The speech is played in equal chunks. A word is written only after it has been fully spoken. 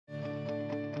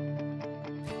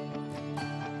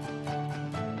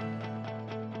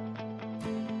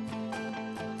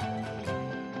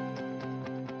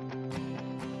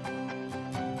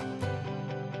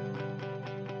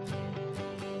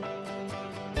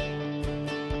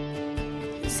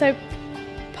So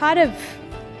part of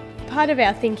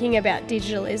our thinking about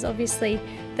digital is obviously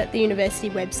that the university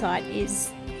website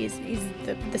is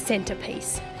the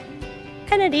centrepiece.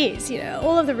 And it is,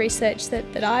 all of the research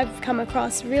that I've come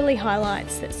across really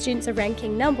highlights that students are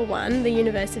ranking #1 the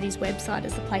university's website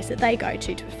as the place that they go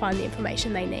to find the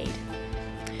information they need.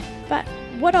 But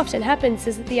what often happens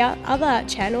is that the other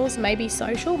channels, maybe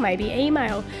social, maybe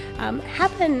email,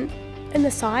 happen in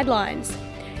the sidelines.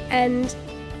 And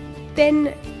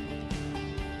then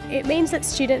it means that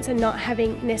students are not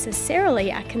having necessarily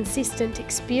a consistent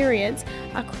experience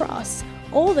across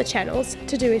all the channels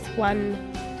to do with one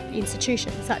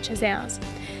institution such as ours.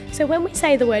 So when we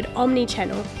say the word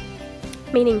omni-channel,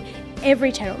 meaning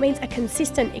every channel, it means a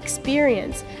consistent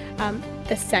experience,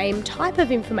 the same type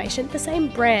of information, the same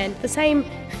brand, the same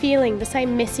feeling, the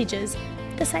same messages,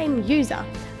 the same user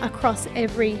across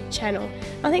every channel.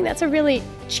 I think that's a really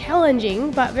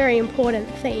challenging but very important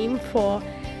theme for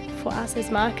us as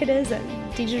marketers and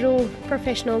digital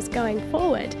professionals going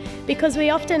forward, because we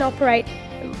often operate,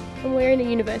 when we're in a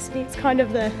university, it's kind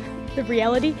of the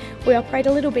reality, we operate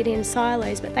a little bit in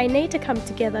silos, but they need to come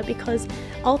together because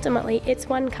ultimately it's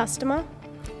one customer,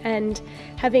 and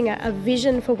having a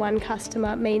vision for one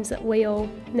customer means that we all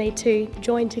need to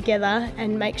join together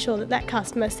and make sure that that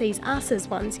customer sees us as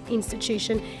one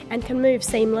institution and can move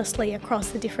seamlessly across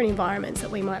the different environments that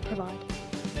we might provide.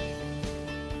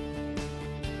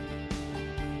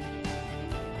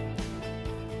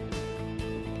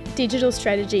 Digital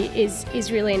strategy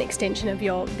is really an extension of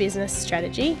your business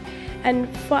strategy, and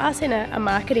for us in a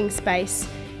marketing space,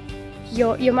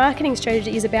 your marketing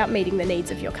strategy is about meeting the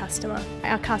needs of your customer.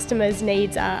 Our customers'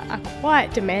 needs are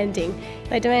quite demanding.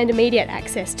 They demand immediate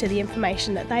access to the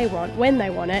information that they want, when they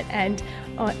want it, and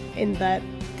in the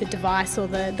device or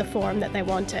the forum that they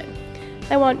want it.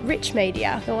 They want rich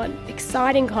media, they want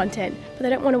exciting content, but they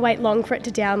don't want to wait long for it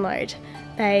to download.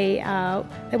 They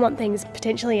want things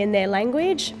potentially in their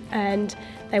language, and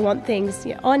they want things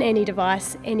on any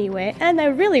device, anywhere, and they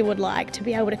really would like to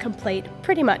be able to complete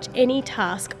pretty much any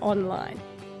task online.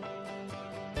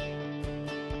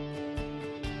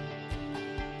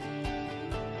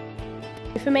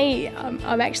 For me,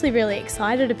 I'm actually really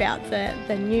excited about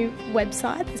the new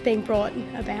website that's being brought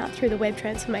about through the Web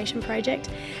Transformation Project,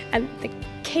 and the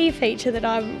key feature that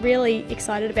I'm really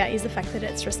excited about is the fact that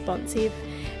it's responsive.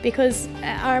 Because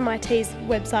RMIT's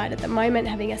website at the moment,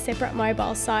 having a separate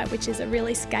mobile site, which is a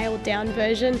really scaled down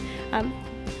version,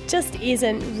 just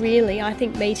isn't really, I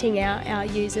think, meeting our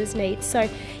users' needs. So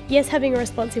yes, having a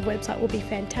responsive website will be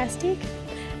fantastic.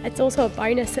 It's also a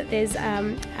bonus that there's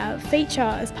a feature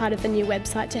as part of the new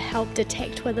website to help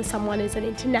detect whether someone is an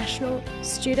international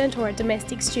student or a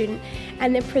domestic student,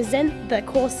 and then present the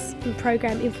course and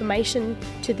program information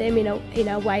to them in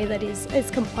a way that is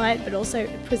compliant, but also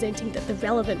presenting the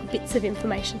relevant bits of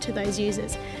information to those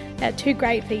users. They're two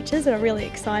great features, and I'm really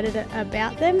excited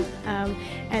about them.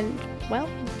 And well,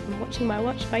 I'm watching my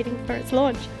watch, waiting for its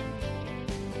launch.